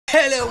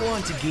Hello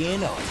once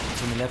again. Oh,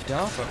 when we left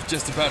off, I was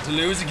just about to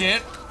lose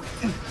again.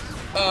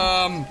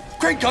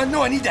 Crank gun.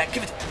 No, I need that.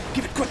 Give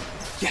it quick.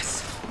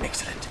 Yes,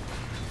 excellent.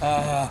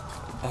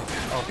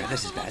 Okay,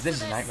 this is bad. This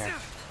is a nightmare.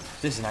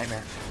 This is a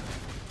nightmare.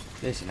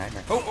 This is a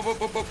nightmare.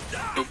 Oh.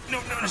 No,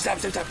 stop.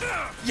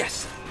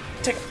 Yes.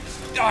 Take it.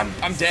 Oh,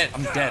 I'm dead.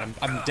 I'm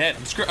dead.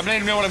 I'm screwed. I don't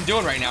even know what I'm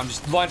doing right now. I'm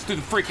just launched through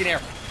the freaking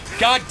air.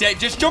 God damn,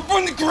 just jump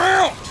on the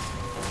ground.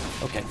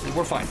 Okay,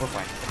 we're fine. I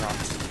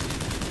promise.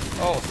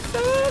 Oh,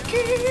 suck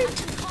it.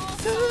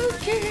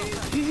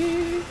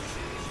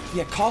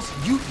 Yeah,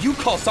 you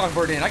call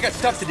Songbird in. I got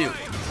stuff to do.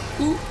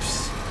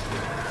 Oops.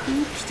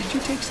 Did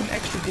you take some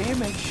extra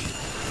damage?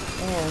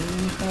 Oh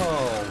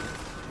no.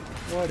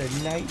 What a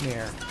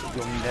nightmare.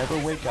 You'll never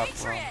wake up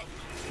from.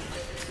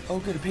 Oh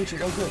good, a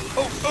Patriot. Oh good.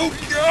 Oh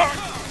god.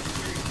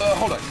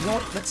 Hold on. You know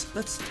what?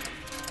 Let's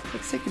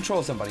take control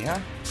of somebody, huh?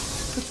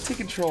 Let's take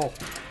control.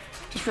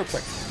 Just real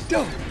quick.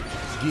 Don't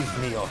give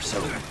me your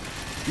soul.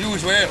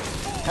 Use well.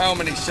 How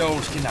many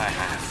souls can I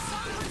have?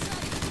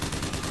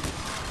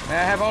 May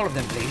I have all of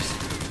them, please?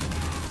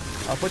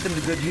 I'll put them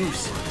to good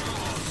use.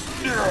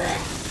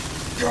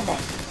 Come on.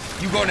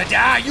 You gonna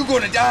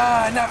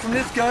die. Not from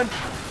this gun.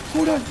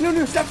 Hold on.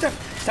 No. Stop.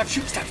 Stop.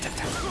 Shoot. Stop.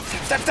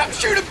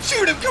 Shoot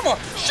him. Come on.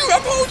 Shoot.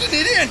 I'm holding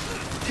it in.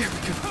 There we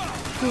go.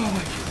 Oh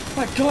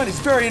my gun is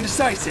very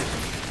indecisive.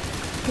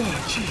 Oh,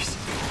 jeez.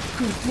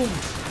 Good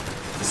lord.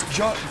 This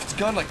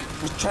gun, like,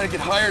 was trying to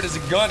get hired as a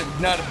gun. It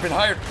would not have been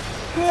hired.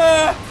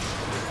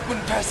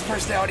 Wouldn't pass the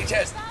personality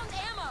test.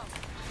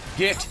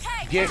 Get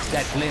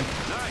that blimp.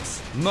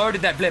 Nice. Murder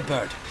that blimp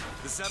bird.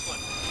 The Zeppelin.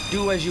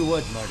 Do as you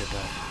would, murder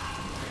bird.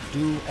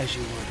 Do as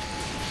you would.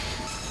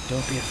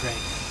 Don't be afraid.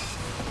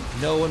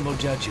 No one will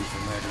judge you for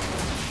murdering.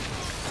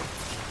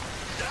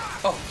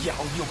 Oh yeah,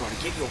 you're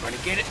gonna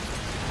get it.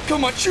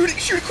 Come on, shoot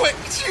it quick,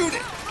 shoot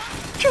it.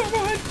 Come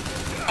on.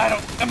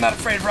 I'm not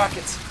afraid of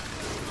rockets.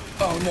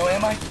 Oh no,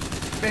 am I?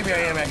 Maybe I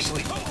am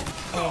actually.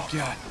 Oh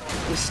god,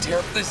 this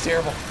is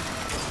terrible.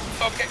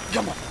 Okay,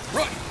 come on,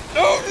 run.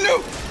 Oh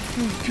no.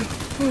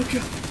 Oh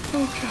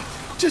god.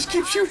 Just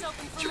keep shooting.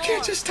 You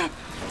can't just stop.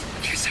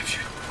 You can't stop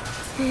shooting.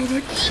 Oh my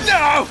god.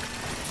 No!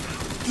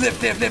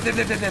 Lift.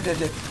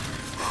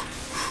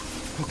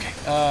 Okay,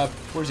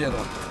 where's the other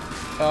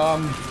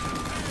one?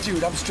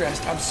 Dude, I'm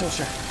stressed. I'm so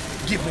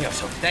stressed. Give me up,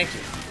 so thank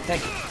you.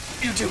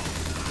 You too.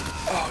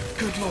 Oh,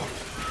 good lord.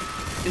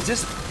 Is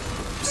this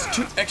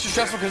too extra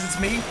stressful because it's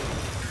me?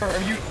 Or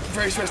are you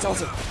very stressed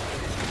also?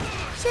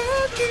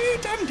 Suck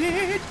it, I'm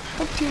dead.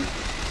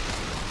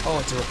 Oh,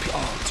 it's a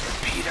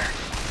repeater.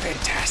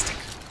 Fantastic.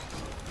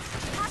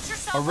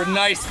 A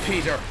nice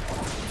Peter.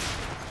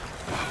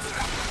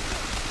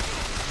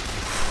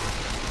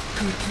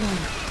 Good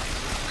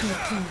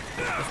lord.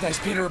 If nice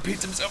Peter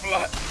repeats himself a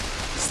lot.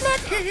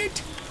 Smack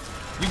it.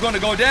 You're gonna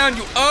go down,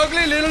 you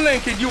ugly little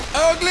Lincoln.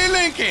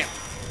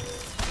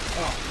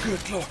 Oh,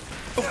 good lord.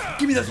 Oh,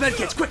 give me those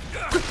medkits, quick.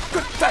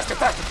 Faster.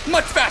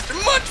 Much faster.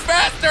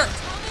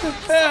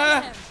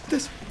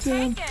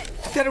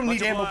 I don't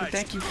need ammo, but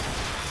thank you.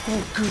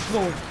 Oh, good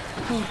lord.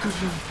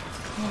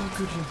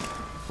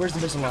 Where's the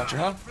missile launcher,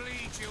 huh?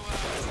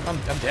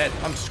 I'm dead.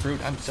 I'm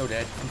screwed. I'm so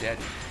dead. I'm dead.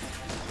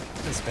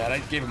 This is bad. I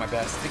gave it my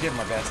best. There's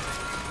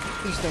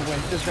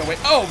no way.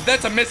 Oh,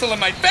 that's a missile in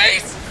my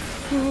face!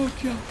 Oh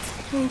god.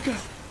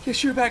 Yeah,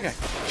 shoot it back at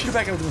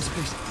with the missile,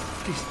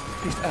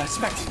 please.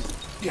 Smack it.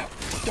 Yeah,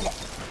 come on.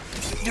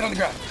 Get on the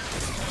ground.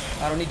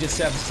 I don't need your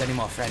services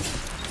anymore, friend.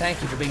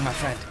 Thank you for being my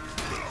friend.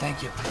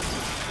 Thank you,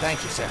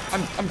 sir.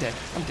 I'm dead.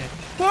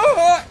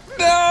 Oh,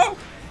 no!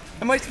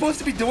 Am I supposed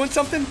to be doing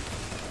something?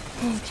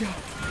 Oh god.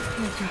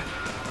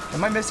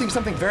 Am I missing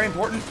something very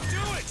important?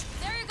 Do it!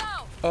 There you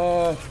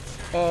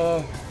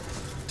go!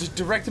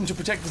 Direct them to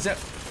protect the Zep.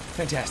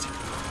 Fantastic.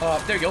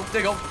 There you go.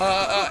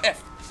 F.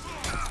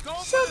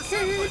 Suck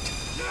it!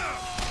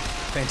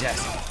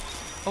 Fantastic.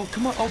 Oh,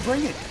 come on. Oh,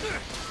 bring it,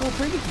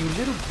 you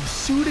little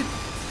suited.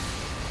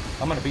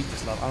 I'm gonna beat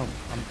this level.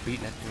 I'm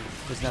beating it.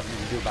 There's nothing you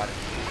can do about it.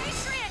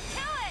 Patriot,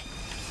 kill it!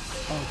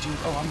 Oh, dude.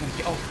 Oh, I'm gonna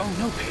get. Oh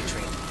no,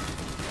 Patriot.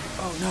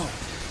 Oh no.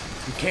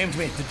 You came to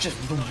me at just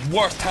the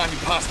worst time you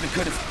possibly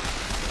could have.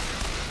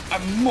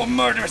 I'm more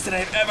murderous than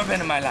I've ever been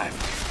in my life.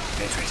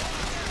 Patriot.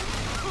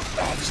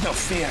 Oh, there's no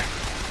fear.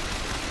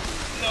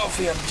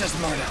 Just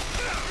murder.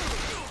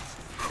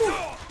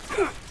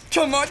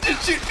 Come on,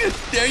 just shoot.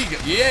 There you go.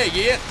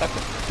 Yeah.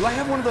 Do I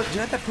have one of those? Do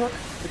I have that perk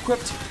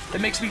equipped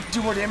that makes me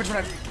do more damage when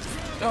I...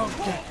 Oh,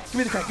 yeah. Give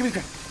me the crack. Give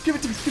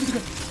it to me.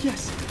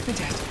 Yes.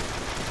 Fantastic.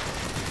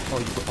 Oh,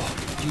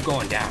 you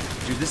going down.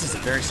 Dude, this is a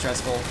very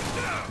stressful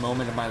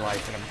moment of my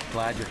life, and I'm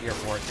glad you're here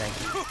for it. Thank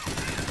you.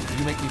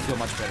 You make me feel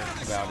much better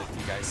about it,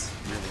 you guys.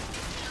 Really.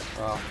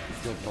 Oh,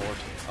 good lord.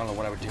 I don't know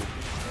what I would do.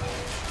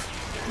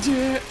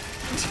 Yeah.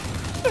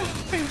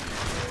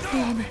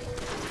 Oh, man.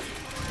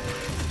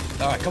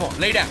 Alright, come on.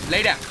 Lay down.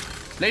 Lay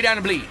down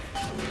and bleed.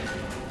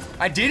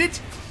 I did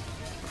it?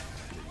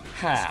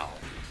 How?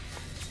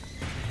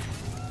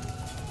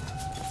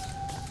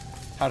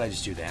 How'd I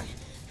just do that?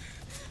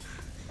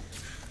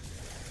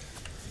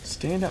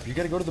 Stand up. You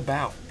gotta go to the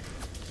bow.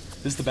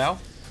 This is the bow?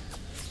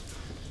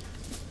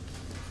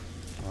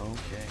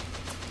 Okay.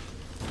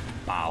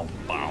 Bow,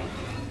 bow.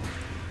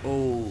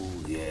 Oh,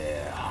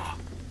 yeah.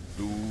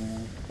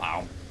 Ooh,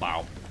 bow,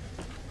 bow.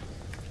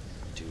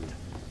 Dude.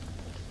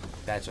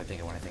 That's what I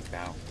think of when I think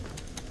bow.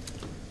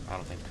 I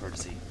don't think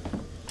courtesy.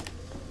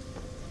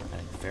 I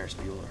think Ferris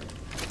Bueller.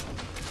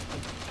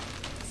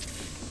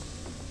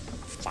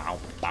 Bow,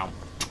 bow.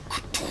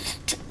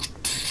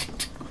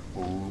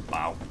 Ooh,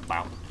 bow,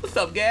 bow. What's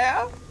up,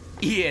 gal?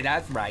 Yeah,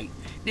 that's right.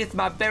 This is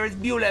my Ferris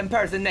Bueller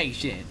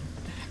impersonation.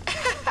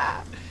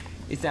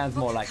 It sounds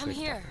more like come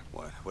here.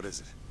 What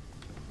is it?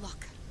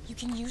 Look, you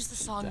can use the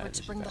songbird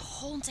to bring the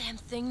whole damn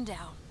thing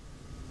down.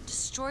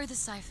 Destroy the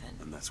siphon.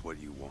 And that's what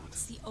you want.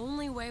 It's the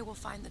only way we'll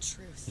find the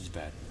truth. It's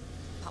bad.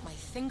 About my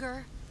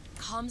finger,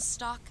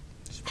 Comstock,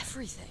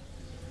 everything.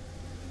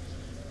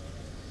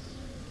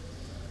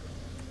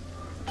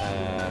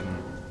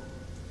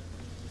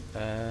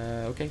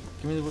 Okay.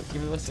 Give me the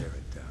list. Tear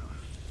it down.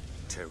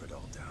 Tear it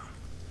all down.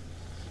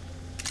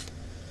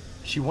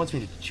 She wants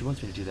me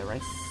to do that,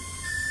 right?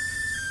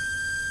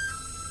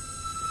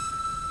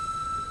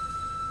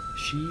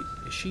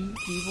 Is she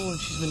evil and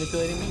she's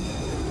manipulating me?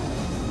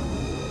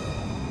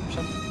 Or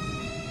something?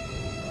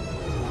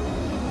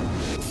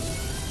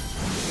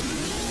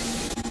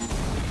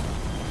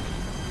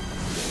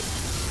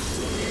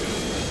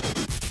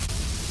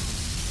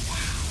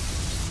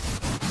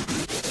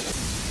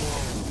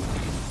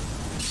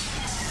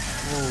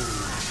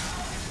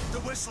 The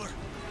Whistler!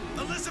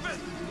 Elizabeth!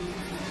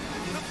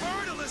 The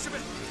bird,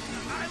 Elizabeth!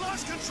 I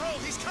lost control!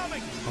 He's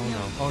coming! Oh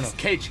no. Oh no.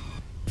 Cage!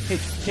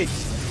 Cage!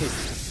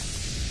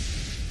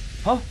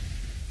 Huh?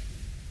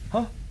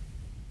 Huh?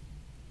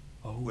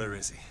 Oh. Where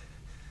is he?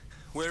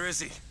 Where is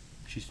he?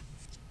 She's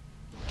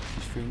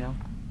free now?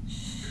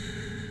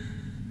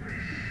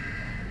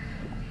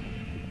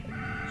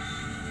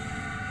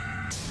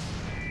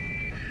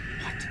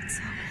 What? It's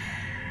okay.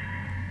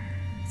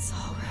 It's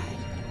all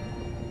right.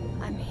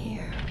 I'm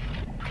here.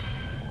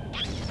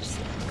 Just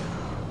let go.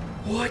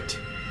 What?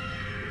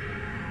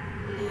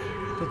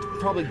 That's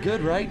probably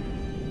good, right?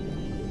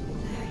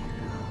 There you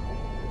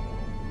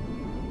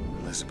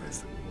go.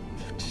 Elizabeth.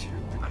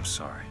 I'm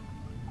sorry.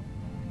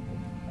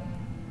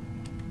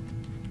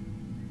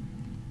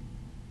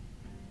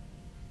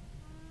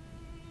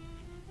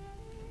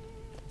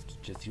 It's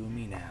just you and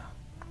me now.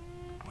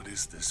 What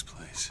is this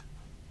place?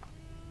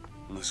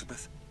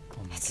 Elizabeth?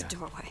 Oh my It's a god.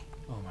 doorway.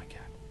 Oh my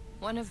god.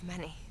 One of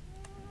many.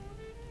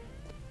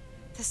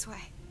 This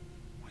way.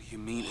 What do you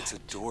mean it's a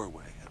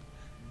doorway?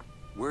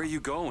 Where are you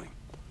going?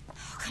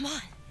 Oh, come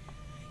on.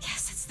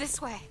 Yes, it's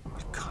this way.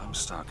 What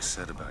Comstock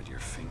said about your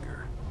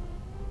finger.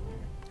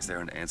 Is there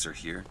an answer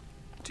here?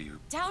 Do you...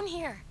 Down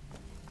here.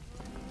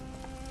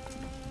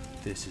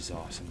 This is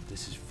awesome.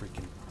 This is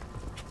freaking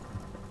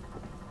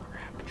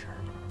rapture.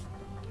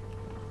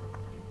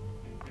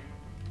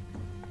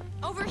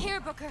 Over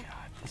here, Booker.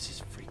 God, this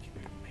is freaking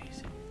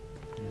amazing.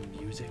 And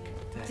the music.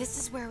 This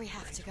is where we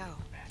have to go.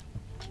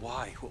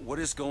 Why? What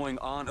is going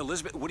on?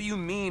 Elizabeth, what do you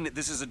mean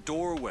this is a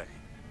doorway?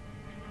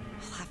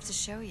 I'll have to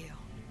show you.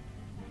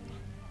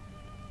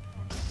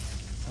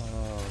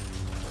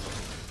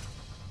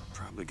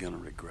 Probably gonna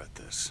regret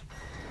this.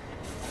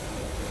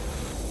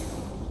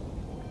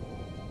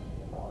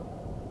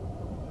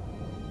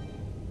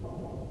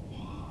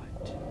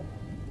 What?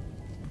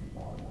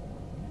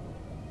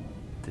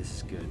 This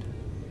is good.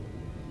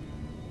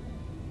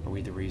 Are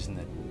we the reason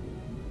that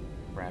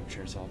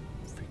Rapture's all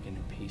freaking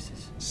in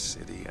pieces?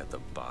 City at the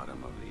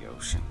bottom of the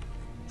ocean.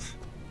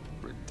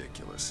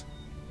 Ridiculous.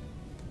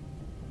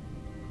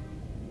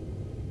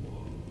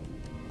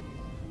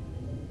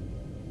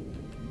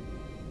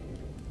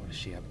 What is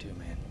she up to,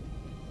 man?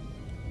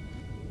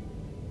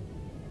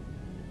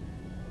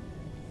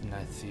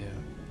 Nice view.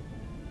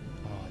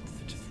 Oh,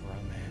 it's just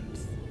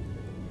romance.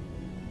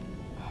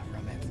 Oh,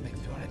 romance makes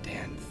me want to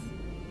dance.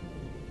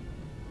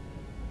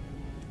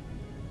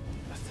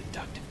 A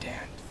seductive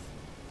dance.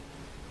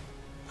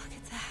 Look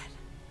at that.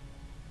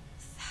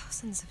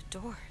 Thousands of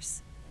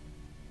doors.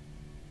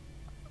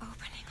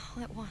 Opening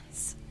all at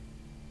once.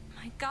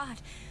 My God,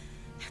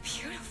 they're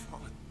beautiful.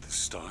 The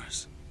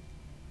stars?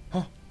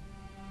 Huh?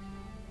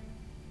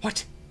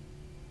 What?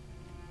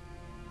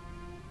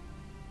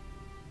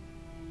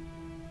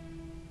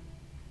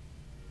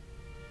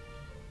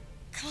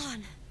 Come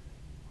on.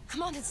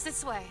 Come on, it's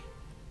this way.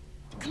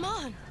 Come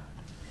on.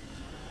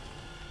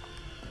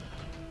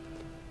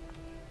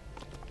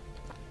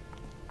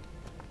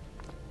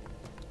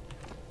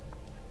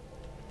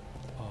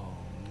 Oh,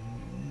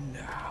 no.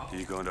 Are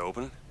you going to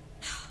open it?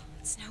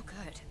 It's no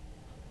good.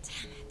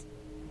 Damn it.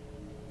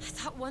 I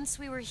thought once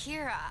we were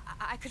here,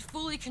 I could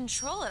fully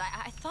control it.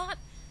 I thought...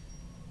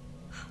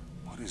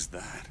 What is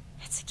that?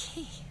 It's a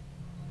key.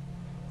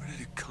 Where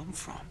did it come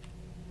from?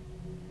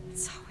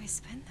 It's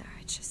always been there.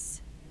 I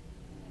just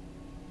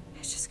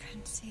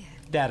couldn't see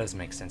it. That doesn't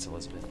make sense,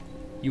 Elizabeth.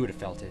 You would have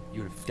felt it.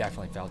 You would have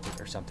definitely felt it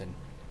or something.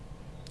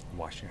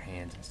 Wash your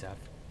hands and stuff.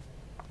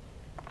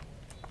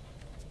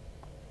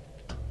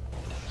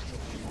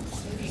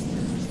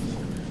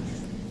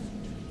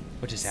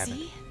 What just happened?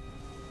 See?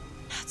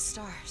 Not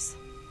stars.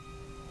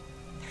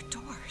 They're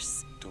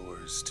Doors.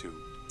 Doors to...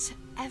 To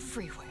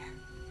everywhere.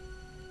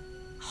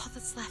 All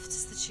that's left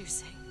is the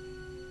choosing.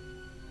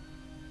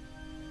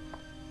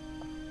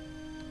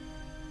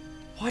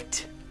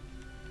 What?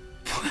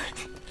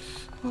 What?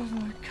 Oh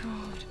my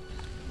god.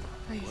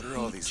 What are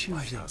all these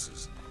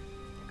lighthouses?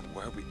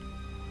 Why are we...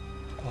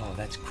 Oh,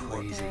 that's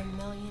crazy. There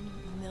are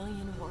a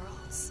million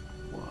worlds.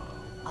 Whoa.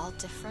 All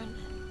different,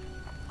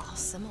 all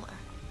similar.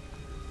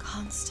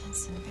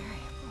 Constants and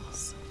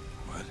variables.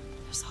 What?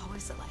 There's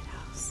always a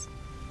lighthouse.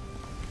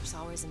 There's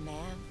always a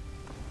man.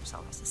 There's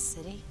always a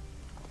city.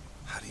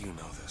 How do you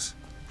know this?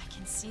 I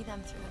can see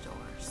them through the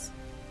doors.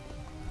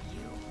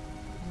 You,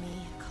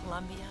 me,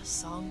 Columbia,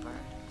 Songbird.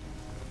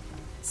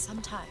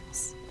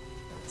 Sometimes,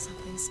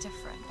 something's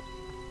different,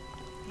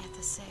 yet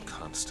the same.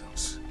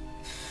 Constants.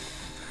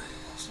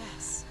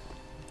 Yes.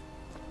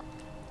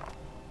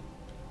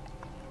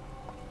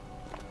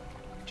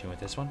 Do you want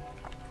this one?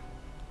 What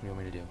do you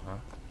want me to do, huh?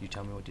 You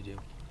tell me what to do.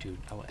 Dude,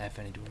 I will F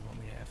any door you want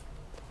me to F.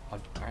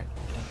 Alright.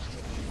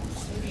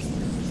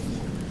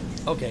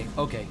 Okay.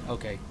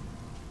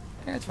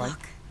 Yeah, it's fine. Look.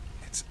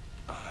 It's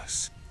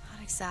us.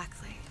 Not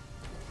exactly.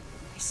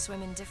 We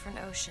swim in different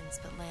oceans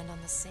but land on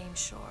the same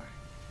shore.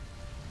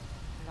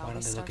 It Why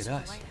don't they look at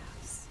starts us? with the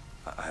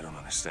White House. I don't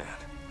understand.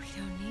 We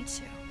don't need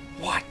to.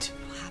 What?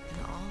 It'll happen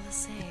all the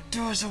same. It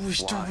does always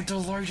start with the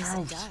Yes,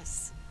 lighthouse. it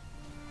does.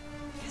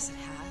 Yes, it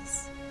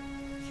has.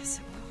 Yes,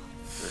 it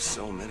will. There's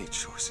so many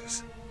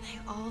choices. They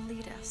all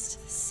lead us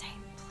to the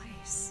same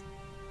place.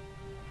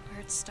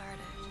 Where it started.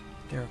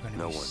 There are going to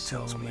No be one so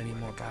tells me many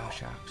where more to go.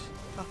 Bioshocks.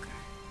 Booker.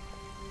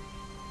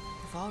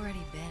 We've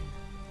already been.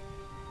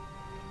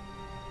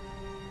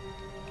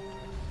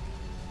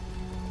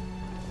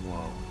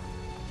 Whoa.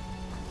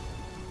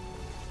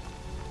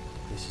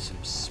 This is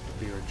some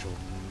spiritual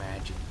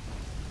magic.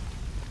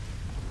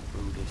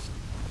 Buddhist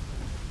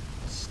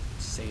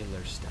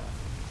sailor stuff.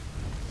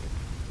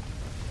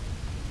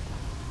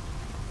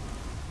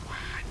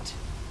 What?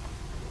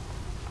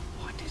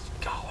 What is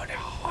going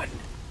on?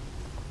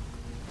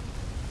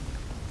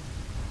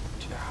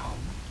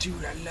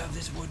 Dude, I love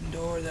this wooden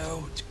door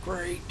though. It's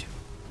great.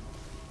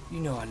 You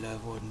know I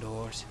love wooden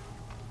doors.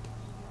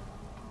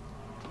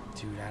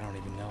 Dude, I don't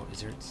even know.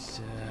 Is there...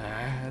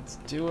 let's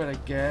do it, I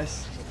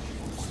guess.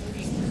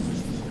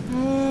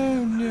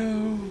 Oh,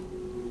 no.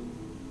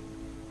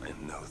 I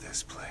know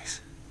this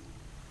place.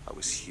 I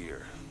was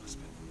here. It's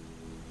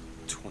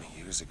been 20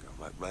 years ago,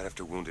 right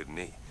after Wounded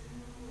Knee.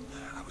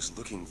 I was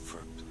looking for...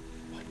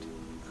 What?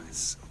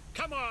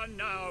 Come on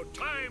now,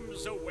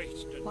 time's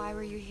a-wasting. Why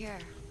were you here?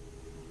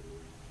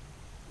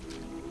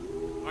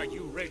 Are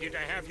you ready to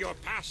have your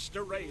past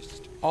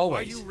erased?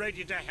 Always. Are you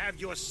ready to have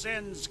your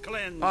sins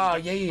cleansed? Oh,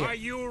 yeah. Are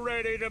you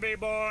ready to be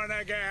born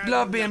again?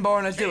 Love being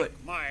born, let's do it.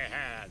 Take my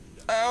hand.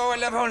 Oh, I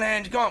love holding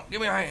hands. Come on, give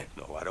me your hand.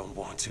 No, I don't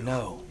want to.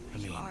 No, I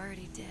mean... You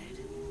already did,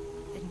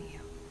 didn't you?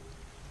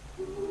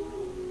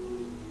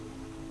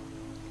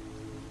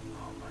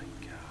 Oh my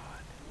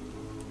god.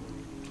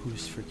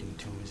 Whose freaking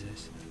tomb is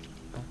this?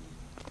 Huh?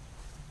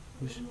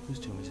 Whose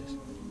tomb is this?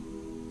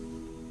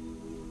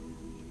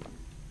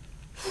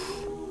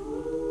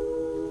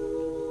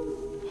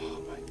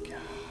 Oh my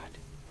god.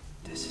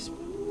 This is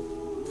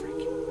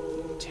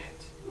freaking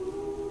intense.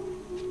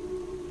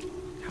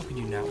 How could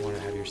you not want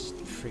to have your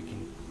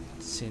freaking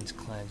sins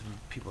cleansed when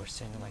people are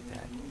singing like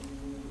that?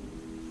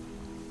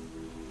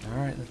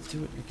 Alright, let's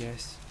do it, I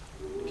guess.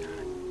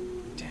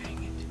 God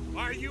dang it.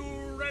 Are you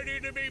ready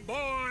to be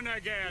born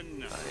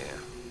again? I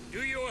am.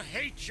 Do you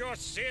hate your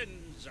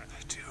sins? I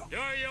do. Do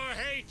you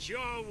hate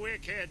your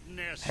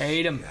wickedness?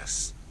 Hate him.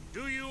 Yes.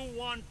 Do you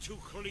want to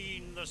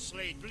clean the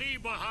slate,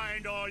 leave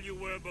behind all you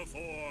were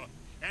before,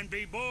 and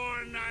be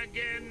born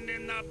again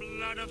in the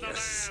blood of the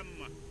Yes.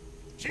 Lamb?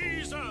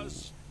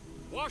 Jesus,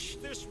 wash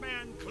this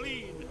man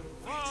clean.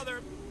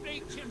 Father,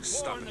 make him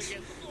Stop born it.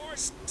 again. Lord,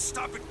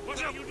 Stop it.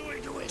 what are you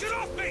doing to it? Get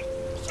off me!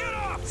 Get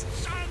off!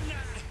 Son!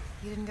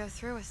 You didn't go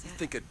through with it.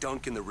 Think a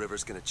dunk in the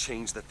river's gonna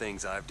change the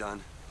things I've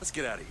done? Let's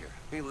get out of here.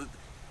 I mean,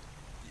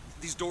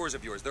 these doors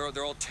of yours,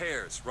 they're all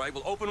tears, right?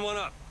 Well, open one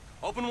up.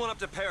 Open one up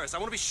to Paris. I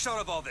want to be shut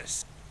of all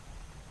this.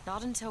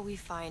 Not until we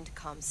find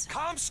Comstock.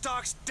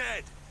 Comstock's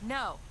dead.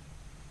 No.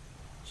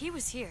 He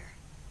was here.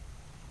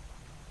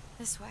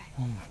 This way.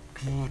 Oh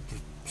my god, the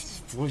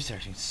voice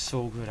acting is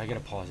so good. I gotta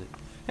pause it.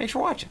 Thanks for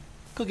watching.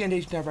 Click on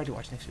the tab right to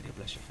watch next video.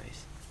 Bless your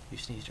face. You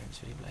sneeze during this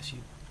video. Bless you.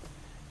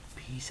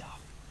 Peace out.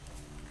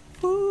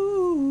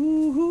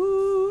 Ooh.